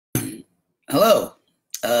Hello,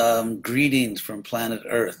 greetings from planet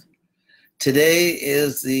Earth. Today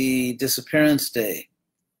is the disappearance day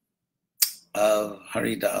of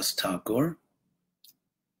Haridas Thakur,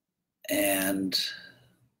 and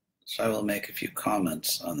so I will make a few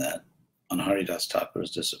comments on that, on Haridas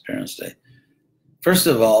Thakur's disappearance day. First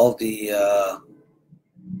of all, an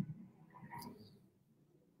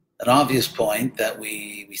obvious point that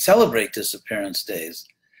we celebrate disappearance days.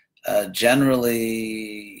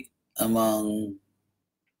 Generally, among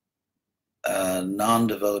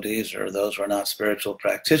non-devotees or those who are not spiritual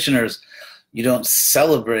practitioners, you don't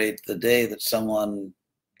celebrate the day that someone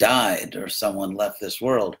died or someone left this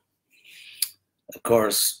world. Of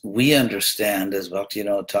course, we understand, as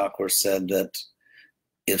Bhaktivinoda Thakur said, that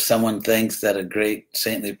if someone thinks that a great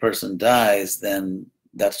saintly person dies, then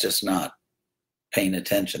that's just not paying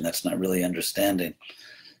attention. That's not really understanding.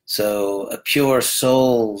 So a pure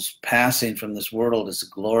soul's passing from this world is a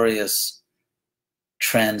glorious,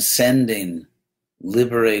 transcending,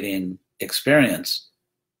 liberating experience,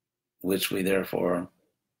 which we therefore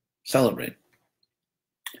celebrate.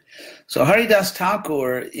 So Haridas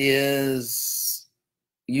Thakur is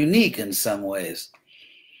unique in some ways.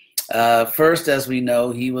 First, as we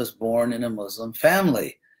know, he was born in a Muslim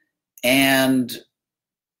family, and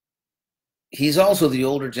he's also the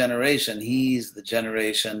older generation. He's the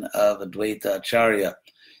generation of Advaita Acharya.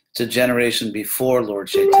 It's a generation before Lord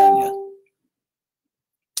Chaitanya.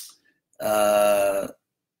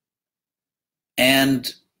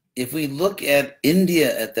 And if we look at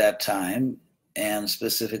India at that time, and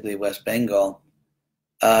specifically West Bengal,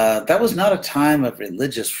 that was not a time of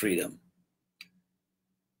religious freedom.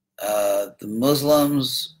 The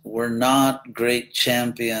Muslims were not great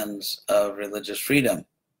champions of religious freedom.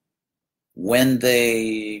 When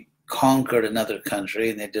they conquered another country,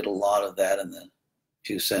 and they did a lot of that in the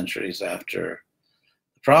few centuries after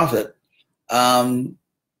the Prophet,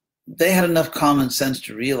 they had enough common sense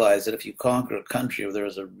to realize that if you conquer a country where there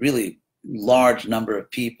is a really large number of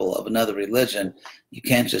people of another religion, you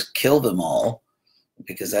can't just kill them all,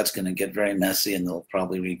 because that's going to get very messy and they'll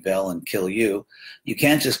probably rebel and kill you. You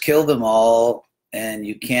can't just kill them all, and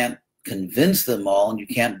you can't convince them all, and you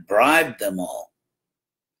can't bribe them all.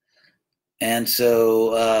 And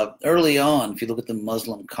so early on, if you look at the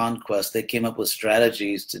Muslim conquest, they came up with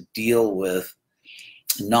strategies to deal with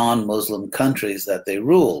non-Muslim countries that they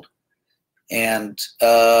ruled. And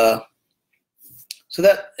so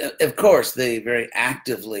that, of course, they very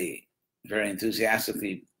actively, very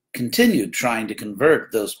enthusiastically continued trying to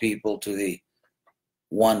convert those people to the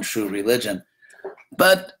one true religion.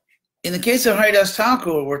 But in the case of Haridas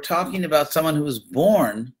Thakur, we're talking about someone who was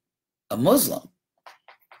born a Muslim.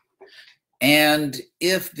 And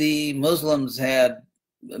if the Muslims had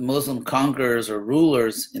Muslim conquerors or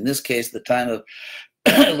rulers, in this case, the time of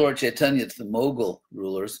Lord Chaitanya, it's the Mughal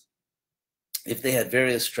rulers, if they had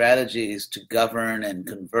various strategies to govern and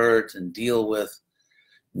convert and deal with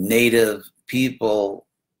native people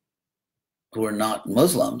who are not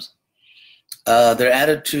Muslims, their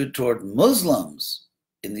attitude toward Muslims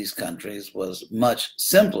in these countries was much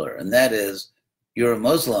simpler. And that is, you're a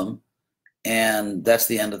Muslim, and that's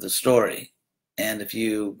the end of the story. And if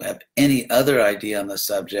you have any other idea on the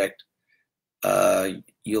subject,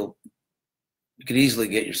 you could easily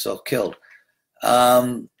get yourself killed.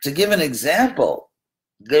 To give an example,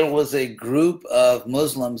 there was a group of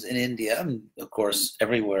Muslims in India, and of course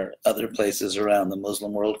everywhere, other places around the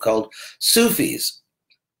Muslim world, called Sufis.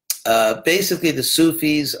 Basically, the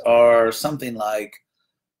Sufis are something like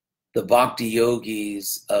the Bhakti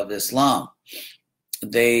yogis of Islam.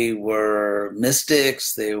 They were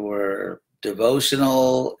mystics, they were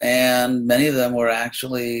devotional, and many of them were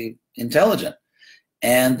actually intelligent.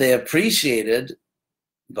 And they appreciated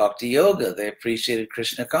Bhakti Yoga, they appreciated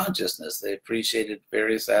Krishna consciousness, they appreciated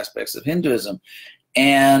various aspects of Hinduism.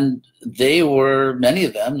 And they were, many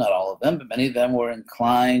of them, not all of them, but many of them were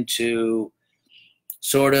inclined to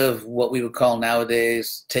sort of what we would call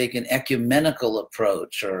nowadays take an ecumenical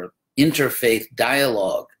approach or interfaith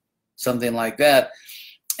dialogue, something like that.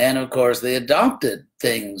 And of course, they adopted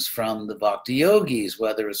things from the Bhakti yogis,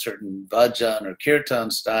 whether it's certain bhajan or kirtan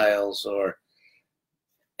styles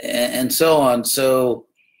and so on. So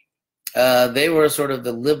they were sort of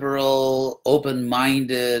the liberal,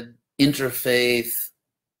 open-minded, interfaith,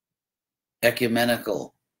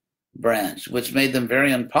 ecumenical branch, which made them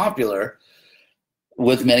very unpopular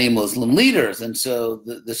with many Muslim leaders. And so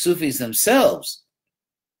the Sufis themselves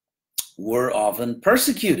were often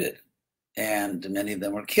persecuted, and many of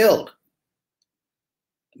them were killed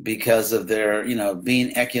because of their,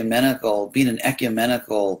 being ecumenical, being an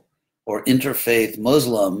ecumenical or interfaith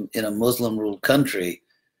Muslim in a Muslim-ruled country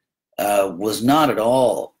was not at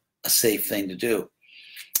all a safe thing to do.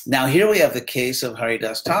 Now, here we have the case of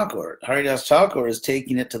Haridas Thakur. Haridas Thakur is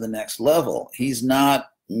taking it to the next level. He's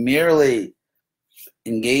not merely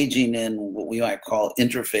engaging in what we might call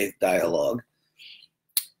interfaith dialogue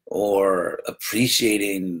or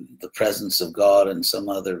appreciating the presence of God in some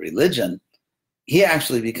other religion. He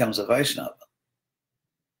actually becomes a Vaishnava.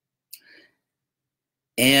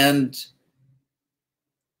 And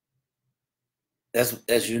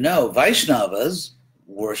as you know, Vaishnavas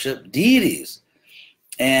worship deities.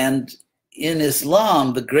 And in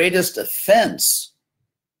Islam, the greatest offense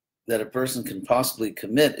that a person can possibly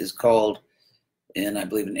commit is called, and I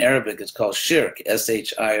believe in Arabic, it's called shirk,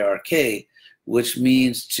 S-H-I-R-K, which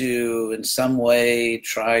means to, in some way,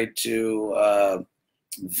 try to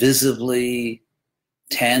visibly,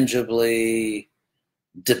 tangibly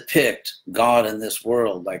depict God in this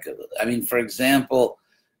world. Like, I mean, for example,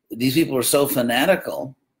 these people are so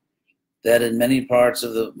fanatical that in many parts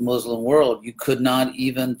of the Muslim world, you could not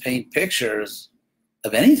even paint pictures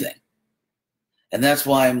of anything. And that's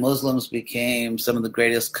why Muslims became some of the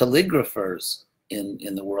greatest calligraphers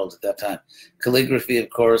in the world at that time. Calligraphy,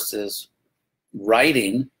 of course, is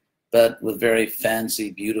writing, but with very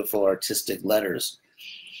fancy, beautiful, artistic letters.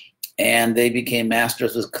 And they became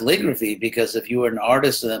masters with calligraphy because if you were an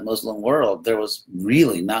artist in that Muslim world, there was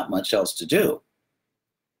really not much else to do.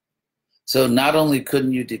 So not only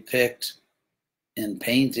couldn't you depict in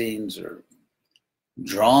paintings or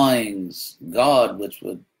drawings God, which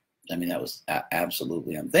would, I mean, that was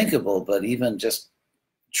absolutely unthinkable, but even just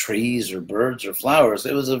trees or birds or flowers,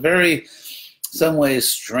 it was a very, some ways,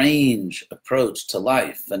 strange approach to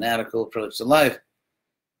life, fanatical approach to life.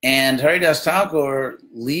 And Haridas Thakur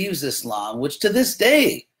leaves Islam, which to this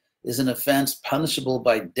day is an offense punishable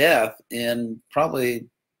by death in probably,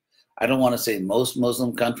 I don't want to say most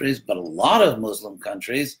Muslim countries, but a lot of Muslim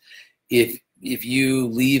countries. If you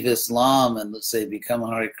leave Islam and, let's say, become a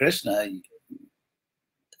Hare Krishna,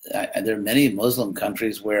 there are many Muslim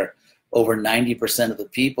countries where over 90% of the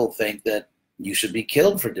people think that you should be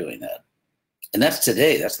killed for doing that. And that's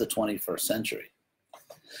today, that's the 21st century.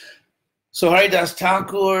 So Haridas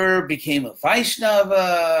Thakur became a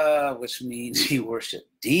Vaishnava, which means he worshiped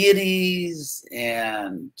deities,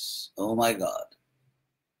 and oh my God.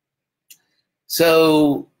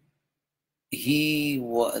 So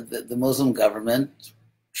the Muslim government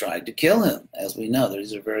tried to kill him. As we know,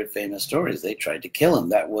 these are very famous stories. They tried to kill him.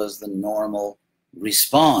 That was the normal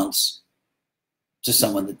response to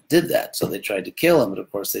someone that did that. So they tried to kill him, but of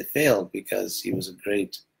course they failed because he was a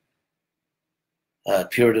great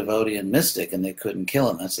pure devotee and mystic, and they couldn't kill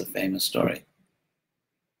him. That's a famous story.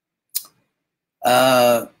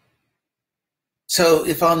 So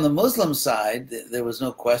if on the Muslim side, there was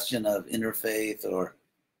no question of interfaith or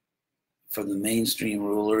from the mainstream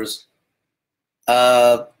rulers,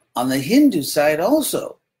 on the Hindu side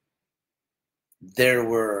also, there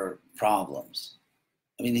were problems.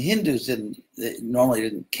 I mean, the Hindus normally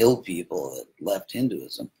didn't kill people that left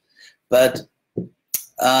Hinduism, but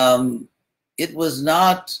it was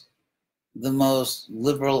not the most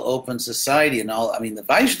liberal, open society and all. I mean, the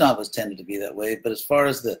Vaishnavas tended to be that way, but as far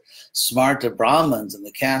as the Smarta Brahmins and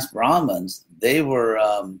the caste Brahmins, they were,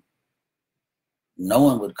 no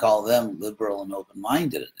one would call them liberal and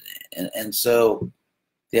open-minded. And so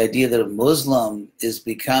the idea that a Muslim is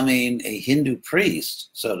becoming a Hindu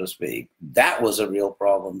priest, so to speak, that was a real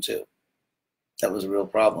problem too. That was a real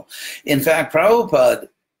problem. In fact, Prabhupada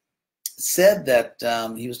said that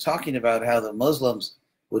he was talking about how the Muslims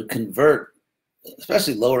would convert,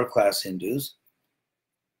 especially lower class Hindus,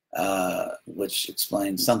 which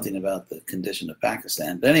explains something about the condition of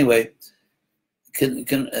Pakistan. But anyway,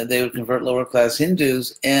 they would convert lower class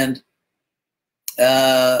Hindus, and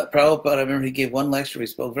Prabhupada, I remember he gave one lecture, he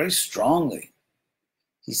spoke very strongly.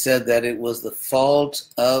 He said that it was the fault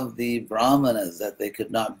of the Brahmanas that they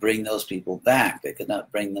could not bring those people back. They could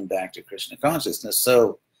not bring them back to Krishna consciousness.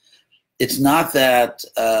 So it's not that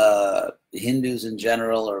Hindus in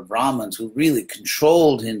general or Brahmins who really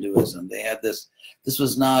controlled Hinduism. They had this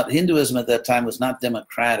was not, Hinduism at that time was not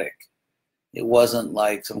democratic. It wasn't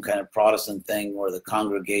like some kind of Protestant thing where the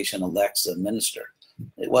congregation elects a minister.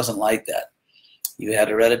 It wasn't like that. You had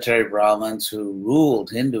hereditary Brahmins who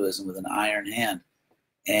ruled Hinduism with an iron hand.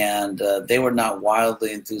 And they were not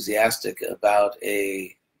wildly enthusiastic about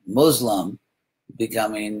a Muslim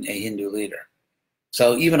becoming a Hindu leader.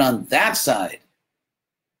 So even on that side,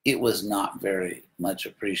 it was not very much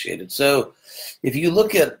appreciated. So if you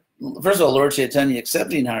look at, first of all, Lord Chaitanya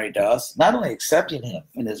accepting Haridas, not only accepting him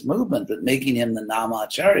in his movement, but making him the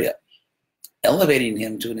Namacharya. elevating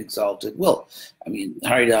him to an exalted will. I mean,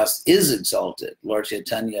 Haridas is exalted. Lord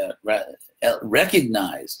Chaitanya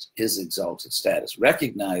recognized his exalted status,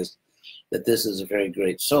 recognized that this is a very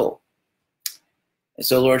great soul. And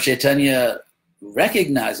so Lord Chaitanya,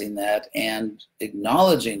 recognizing that and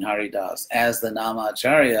acknowledging Haridas as the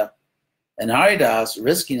Namacharya, and Haridas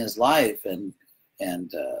risking his life and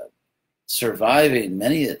surviving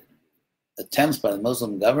many attempts by the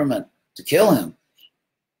Muslim government to kill him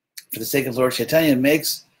for the sake of Lord Chaitanya,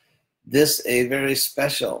 makes this a very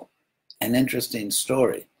special and interesting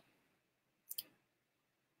story.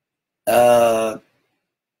 And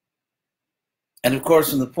of course,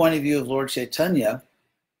 from the point of view of Lord Chaitanya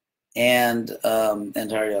and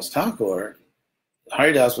Haridas Thakur,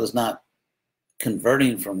 Haridas was not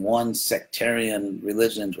converting from one sectarian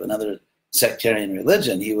religion to another sectarian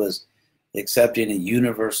religion. He was accepting a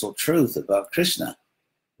universal truth about Krishna,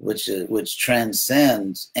 which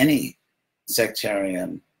transcends any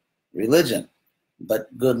sectarian religion.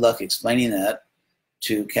 But good luck explaining that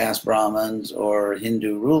to caste Brahmins or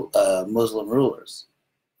Muslim rulers.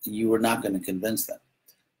 You were not going to convince them.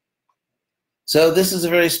 So this is a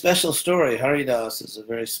very special story. Haridas is a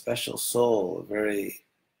very special soul, a very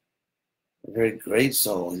great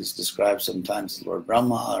soul. He's described sometimes as Lord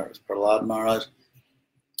Brahma or as Prahlad Maharaj.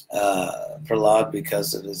 Prahlad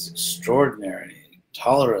because of his extraordinary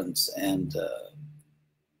tolerance and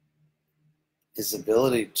his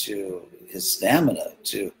ability his stamina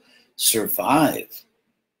to survive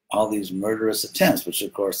all these murderous attempts, which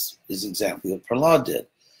of course is exactly what Prahlad did.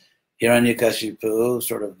 Hiranyakashipu,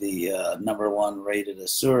 sort of the #1 rated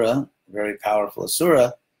asura, very powerful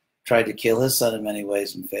asura, tried to kill his son in many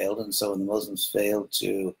ways and failed. And so when the Muslims failed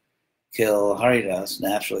to kill Haridas,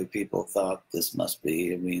 naturally people thought this must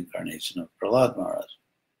be a reincarnation of Prahlad Maharaj.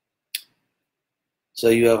 So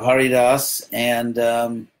you have Haridas, and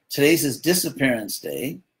today's his disappearance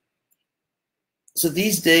day. So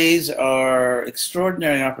these days are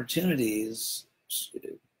extraordinary opportunities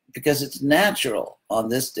because it's natural on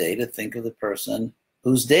this day to think of the person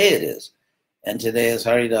whose day it is. And today is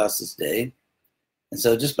Haridas's day. And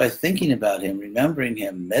so just by thinking about him, remembering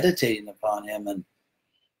him, meditating upon him,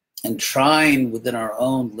 and trying within our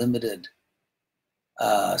own limited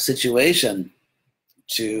situation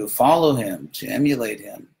to follow him, to emulate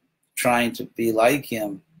him, trying to be like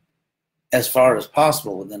him as far as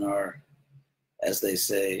possible within our, as they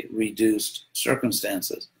say, reduced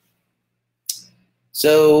circumstances.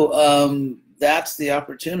 So that's the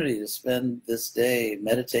opportunity to spend this day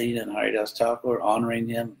meditating on Haridas Thakur, honoring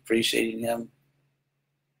him, appreciating him,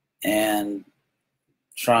 and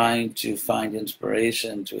trying to find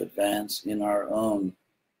inspiration to advance in our own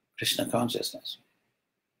Krishna consciousness.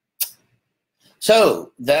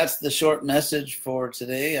 So that's the short message for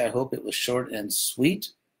today. I hope it was short and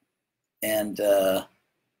sweet. And hope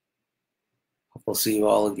we'll see you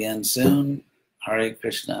all again soon. Hare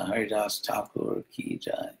Krishna, Haridas Thakur ki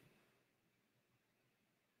jai.